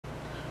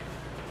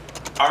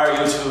Alright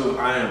YouTube,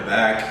 I am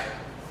back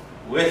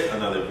with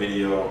another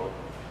video.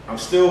 I'm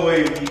still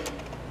wavy,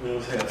 you know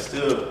what I'm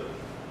saying?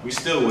 We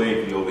still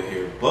wavy over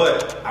here,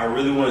 but I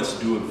really wanted to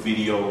do a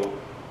video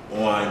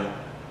on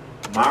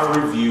my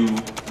review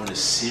on a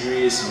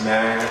serious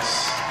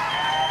masking.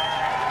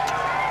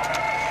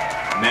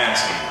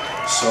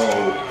 So,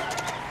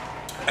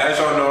 as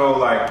y'all know,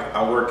 like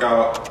I work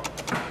out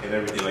and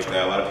everything like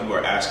that. A lot of people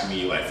are asking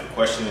me like for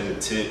questions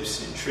and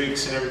tips and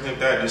tricks and everything like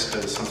that, just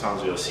because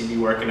sometimes they'll see me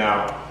working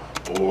out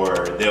or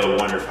they'll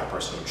wonder if I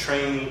personally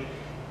train.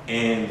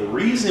 And the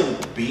reason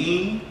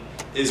being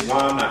is why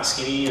I'm not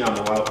skinny and I'm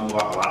a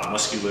lot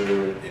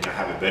muscular and I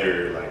have a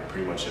better, like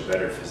pretty much a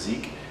better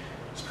physique.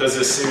 It's because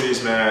of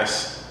serious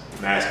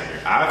masking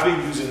here. I've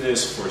been using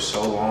this for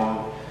so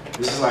long.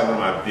 This is like one of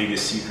my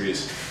biggest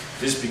secrets,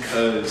 just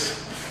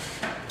because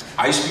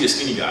I used to be a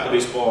skinny guy.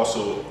 Baseball,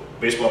 so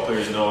baseball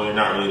players know they're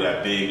not really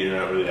that big, they're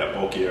not really that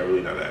bulky, they're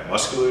really not that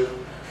muscular.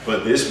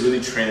 But this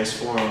really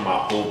transformed my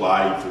whole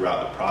body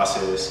throughout the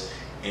process.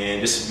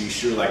 And just to be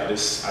sure, like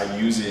this, I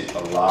use it a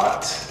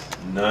lot.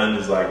 None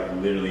is like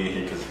literally in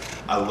here because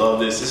I love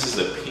this. This is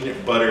the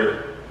peanut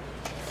butter,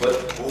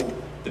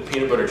 the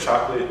peanut butter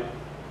chocolate.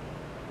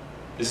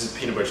 This is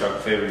peanut butter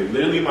chocolate flavor.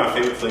 Literally my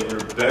favorite flavor,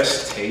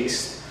 best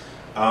taste.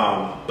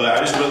 But I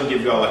just really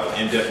give y'all like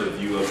an in-depth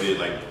review of it,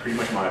 like pretty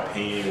much my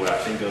opinion, what I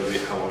think of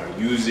it, how long I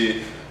use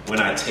it, when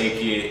I take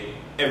it,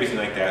 everything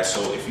like that.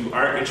 So if you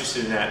aren't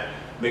interested in that,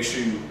 make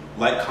sure you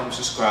like, comment,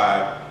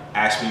 subscribe,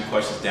 ask me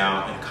questions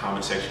down in the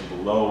comment section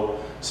below,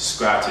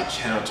 subscribe to the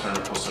channel, turn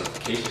on post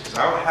notifications, because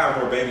I will have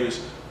more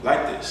bangers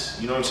like this.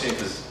 You know what I'm saying?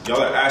 Because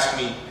y'all are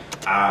asking me,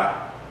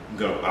 I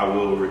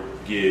will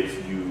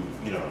give you,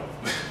 you know,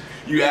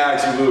 you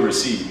ask, you will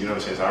receive, you know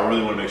what I'm saying? So I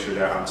really want to make sure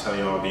that I'm telling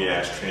y'all, being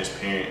as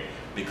transparent,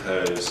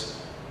 because,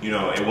 you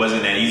know, it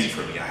wasn't that easy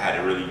for me. I had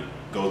to really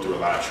go through a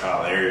lot of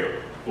trial and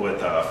error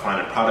with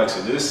finding products,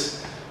 and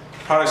this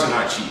products are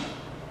not cheap.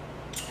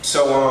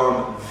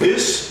 So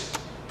this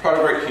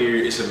product right here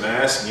is a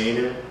mass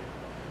gainer.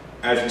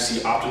 As you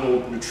see,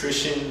 Optimum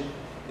Nutrition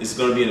is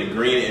going to be in a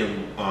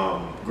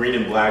green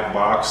and black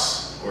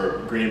box or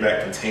green and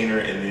black container,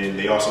 and then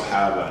they also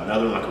have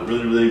another one, like a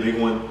really big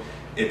one.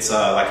 It's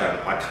kind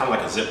of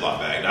like a Ziploc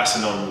bag. That's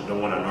the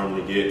one I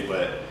normally get,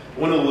 but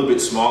one a little bit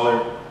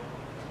smaller.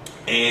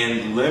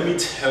 And let me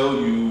tell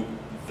you,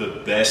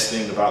 the best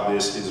thing about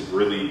this is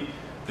really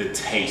the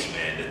taste,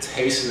 man. The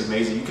taste is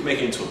amazing. You can make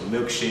it into a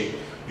milkshake.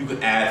 You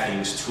can add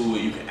things to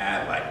it. You can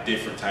add like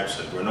different types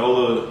of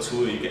granola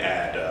to it. You can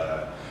add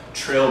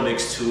trail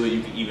mix to it.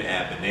 You can even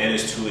add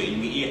bananas to it. You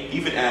can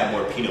even add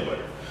more peanut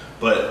butter.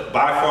 But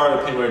by far,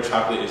 the peanut butter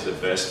chocolate is the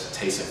best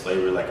taste and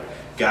flavor. Like,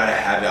 gotta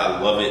have it. I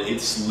love it.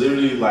 It's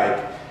literally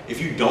like, if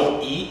you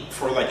don't eat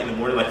for like in the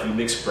morning, like if you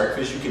mix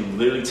breakfast, you can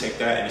literally take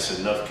that and it's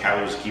enough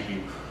calories to keep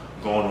you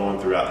going on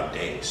throughout the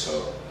day.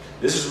 So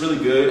this is really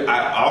good.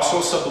 I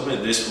also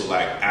supplement this with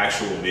like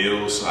actual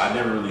meals. So I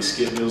never really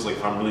skip meals. Like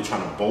if I'm really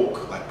trying to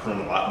bulk, like put on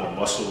a lot more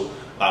muscle,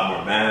 a lot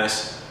more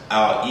mass,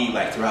 I'll eat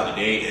like throughout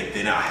the day and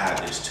then I'll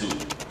have this too.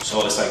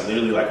 So it's like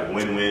literally like a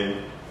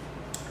win-win.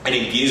 And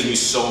it gives me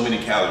so many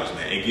calories,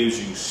 man. It gives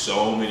you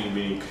so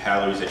many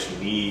calories that you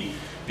need,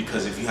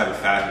 because if you have a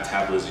fast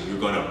metabolism, you're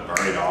gonna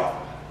burn it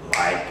off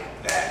like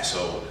that.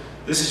 So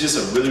this is just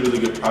a really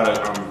good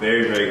product. I'm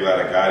very glad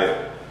I got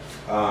it.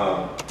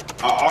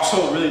 I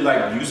also really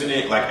like using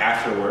it like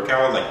after a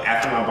workout, like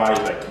after my body's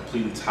like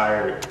completely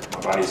tired,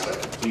 my body's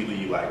like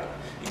completely like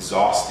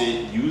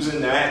exhausted.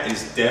 Using that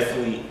is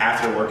definitely,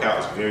 after a workout,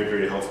 is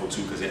very helpful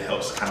too, because it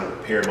helps kind of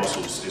repair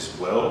muscles as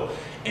well.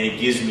 And it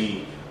gives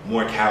me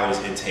more calories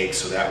intake,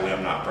 so that way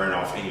I'm not burning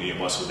off any of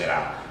the muscle that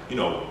I, you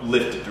know,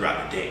 lifted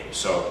throughout the day.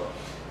 So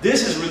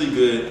this is really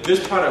good.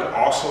 This product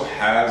also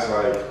has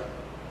like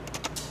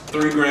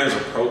 3 grams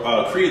of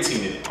creatine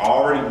in it,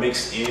 already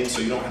mixed in,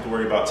 so you don't have to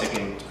worry about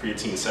taking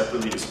creatine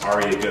separately. It's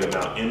already a good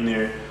amount in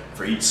there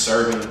for each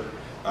serving.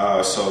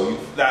 So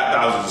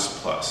that was just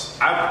a plus.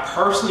 I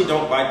personally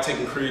don't like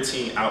taking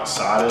creatine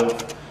outside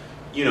of,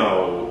 you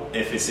know,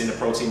 if it's in the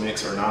protein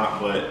mix or not,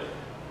 but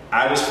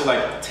I just feel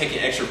like taking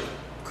extra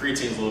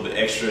creatine is a little bit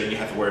extra, and you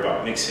have to worry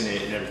about mixing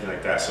it and everything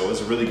like that. So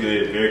it's really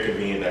good, very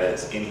convenient that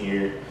it's in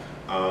here.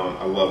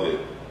 I love it.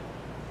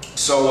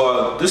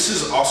 So this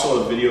is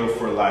also a video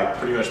for like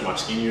pretty much my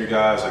skinnier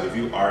guys. Like if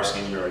you are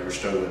skinnier or you're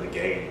struggling to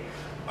gain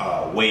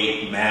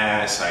weight,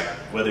 mass, like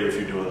whether if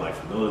you're doing like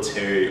for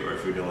military or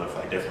if you're doing for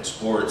like different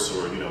sports,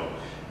 or, you know,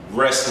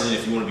 wrestling,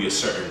 if you want to be a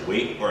certain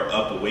weight or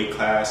up a weight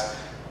class,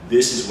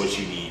 this is what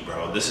you need,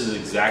 bro. This is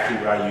exactly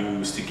what I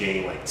use to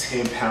gain like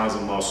 10 pounds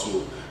of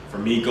muscle. For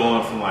me,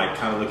 going from like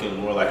kind of looking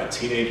more like a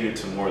teenager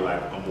to more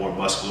like a more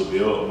muscular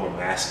build, a more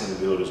masculine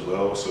build as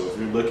well. So if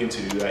you're looking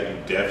to do that, you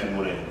definitely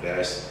want to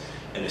invest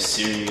in a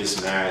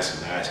serious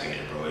mass gainer,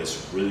 bro.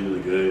 It's really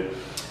good.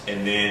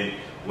 And then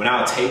when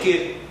I'll take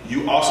it,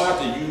 you also have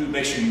to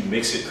make sure you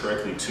mix it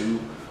correctly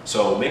too.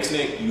 So mixing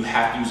it, you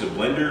have to use a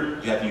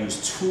blender. You have to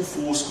use 2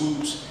 full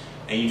scoops,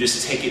 and you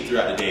just take it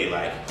throughout the day.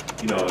 Like,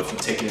 you know, if you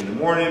take it in the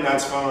morning,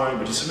 that's fine,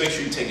 but just to make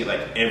sure you take it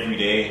like every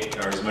day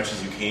or as much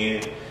as you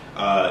can.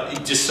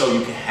 just so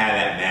you can have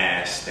that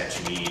mass that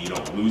you need, you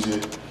don't lose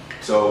it.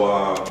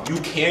 So you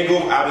can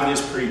go out of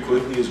this pretty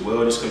quickly as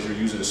well, just because you're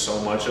using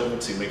so much of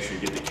it to make sure you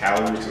get the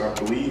calories. Because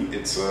I believe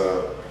it's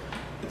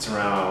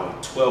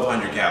around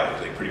 1,200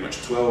 calories, like pretty much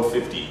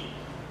 1,250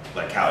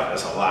 like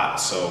calories. That's a lot.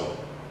 So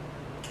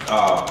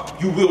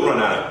you will run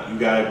out of it. You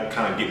gotta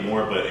kind of get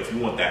more, but if you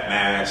want that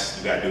mass,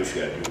 you gotta do what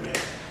you gotta do, man.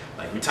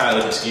 Like you're tired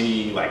looking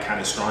skinny, like kind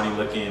of scrawny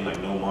looking,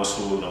 like no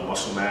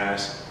muscle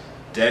mass,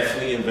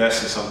 definitely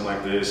invest in something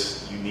like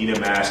this. You need a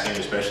mass gain,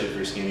 especially if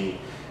you're skinny,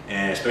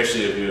 and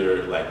especially if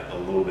you're like a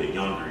little bit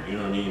younger, you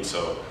know what I mean?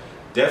 So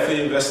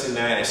definitely invest in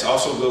that. It's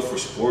also good for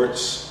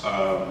sports.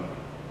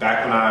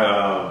 Back when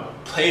I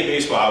played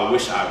baseball, I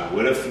wish I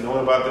would have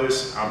known about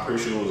this. I'm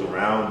pretty sure it was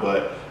around,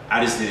 but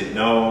I just didn't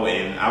know,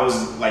 and I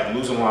was like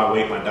losing a lot of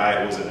weight. My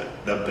diet wasn't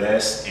the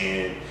best,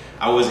 and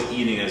I wasn't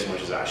eating as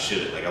much as I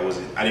should. Like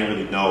I didn't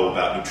really know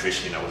about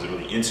nutrition. I wasn't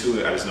really into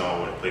it. I just know I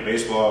wanted to play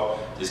baseball.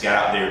 Just got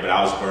out there, but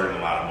I was burning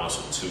a lot of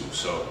muscle too.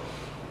 So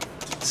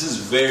this is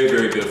very,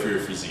 very good for your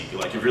physique.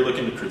 Like if you're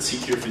looking to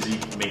critique your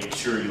physique, make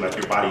sure your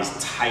body's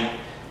tight,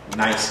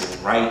 nice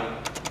and right.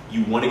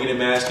 You want to get a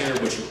mass gainer,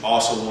 but you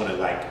also want to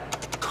like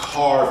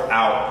carve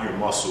out your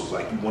muscles.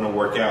 Like you want to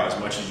work out as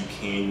much as you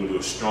can. You want to do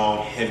a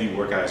strong, heavy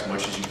workout as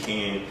much as you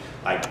can.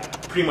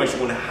 Like pretty much you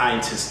want a high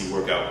intensity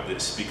workout with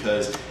this,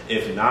 because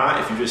if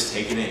not, if you're just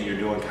taking it and you're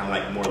doing kind of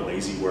like more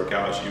lazy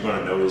workouts, you're going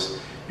to notice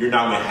you're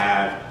not going to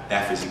have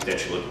that physique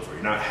that you're looking for.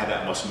 You're not going to have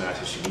that muscle mass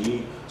that you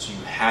need. So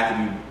you have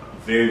to be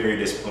very, very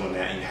disciplined on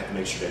that, and you have to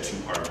make sure that you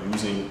are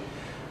using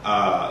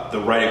the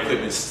right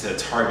equipment to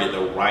target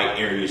the right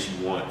areas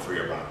you want for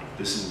your body.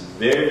 This is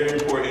very, very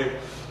important,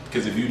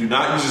 because if you do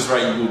not use this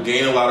right, you will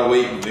gain a lot of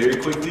weight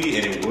very quickly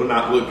and it will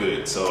not look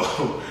good.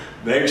 So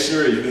make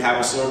sure if you have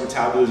a slower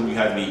metabolism, you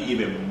have to be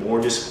even more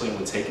disciplined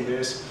when taking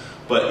this.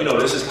 But you know,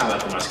 this is kind of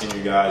like for my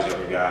skinnier guys,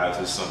 younger guys.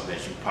 This is something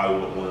that you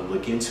probably wouldn't want to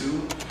look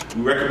into.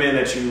 We recommend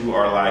that you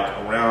are like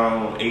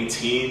around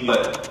 18,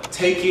 but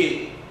take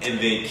it and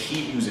then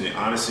keep using it.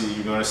 Honestly,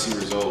 you're gonna see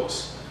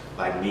results.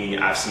 Like me,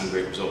 I've seen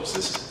great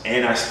results,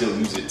 and I still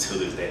use it till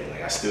this day.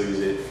 Like I still use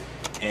it,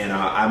 and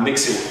I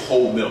mix it with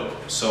whole milk.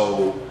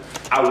 So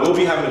I will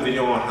be having a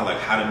video on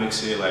how to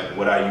mix it, like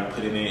what I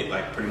put in it,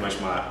 like pretty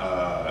much my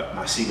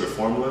my secret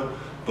formula.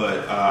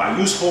 But I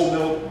use whole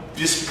milk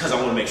just because I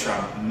want to make sure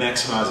I'm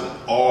maximizing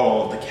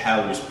all the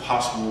calories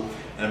possible,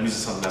 and I'm using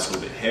something that's a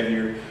little bit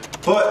heavier.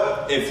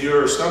 But if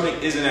your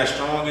stomach isn't as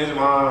strong as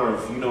mine, or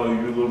if you know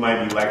you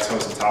might be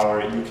lactose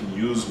intolerant, you can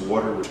use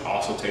water, which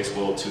also tastes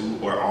well too,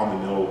 or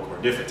almond milk, or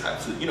different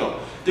types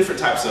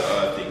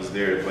of things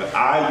there. But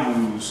I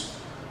use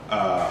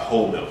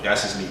whole milk.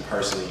 That's just me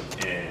personally,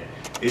 and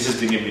it's just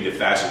to give me the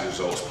fastest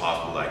results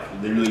possible. Like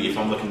literally, if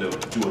I'm looking to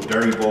do a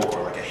dirty bulk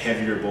or like a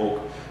heavier bulk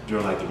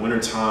during like the winter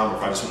time, or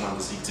if I just want my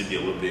physique to be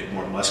a little bit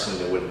more muscular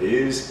than what it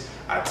is,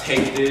 I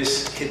take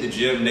this, hit the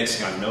gym, next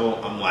thing I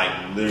know, I'm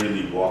like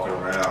literally walking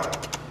around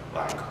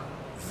like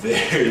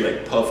very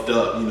like puffed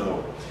up, you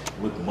know,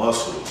 with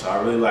muscle. So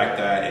I really like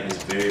that, and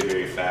it's very,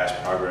 very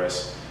fast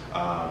progress.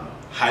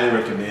 Highly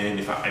recommend.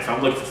 If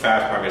I'm looking for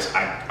fast progress,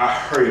 I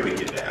hurry up and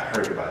get that. I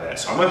hurry up by that.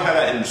 So I'm gonna have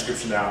that in the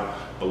description down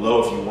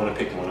below if you want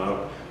to pick one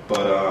up.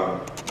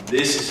 But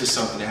this is just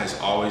something that has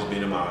always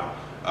been in my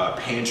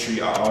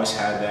pantry. I always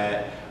had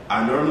that.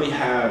 I normally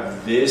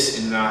have this,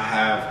 and then I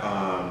have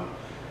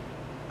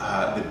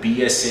the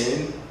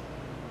BSN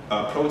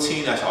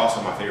protein. That's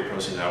also my favorite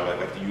protein that I would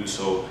like to use.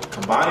 So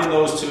combining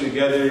those two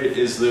together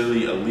is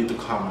literally a lethal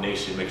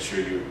combination. Make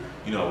sure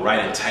you're right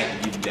and tight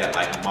to give you that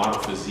like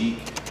model physique.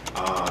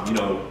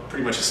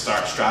 Pretty much to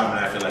start striving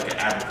after like an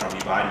Abercrombie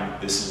body.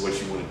 This is what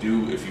you want to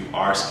do if you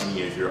are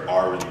skinny, if you're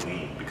already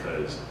lean,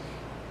 because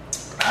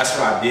that's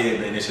what I did,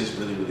 man. It's just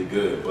really, really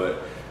good.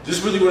 But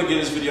just really want to get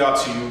this video out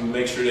to you.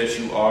 Make sure that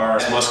you are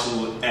as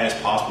muscular as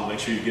possible. Make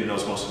sure you're getting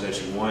those muscles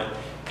that you want.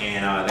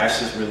 And that's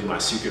just really my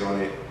secret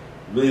on it.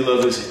 Really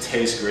love this. It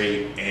tastes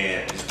great,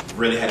 and just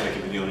really had to make a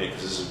video on it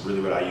because this is really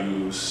what I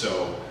use.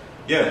 So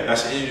yeah,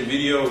 that's the end of the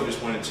video.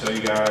 Just wanted to tell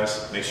you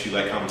guys, make sure you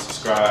like, comment,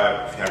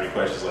 subscribe. If you have any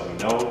questions, let me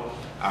know.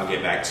 I'll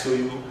get back to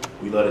you.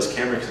 We love this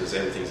camera because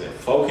everything's in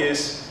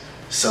focus.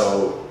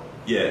 So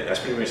yeah, that's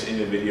pretty much the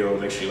end of the video.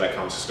 Make sure you like,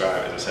 comment,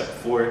 subscribe, as I said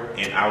before,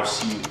 and I will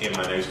see you in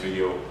my next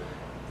video.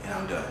 And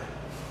I'm done.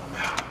 I'm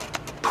out.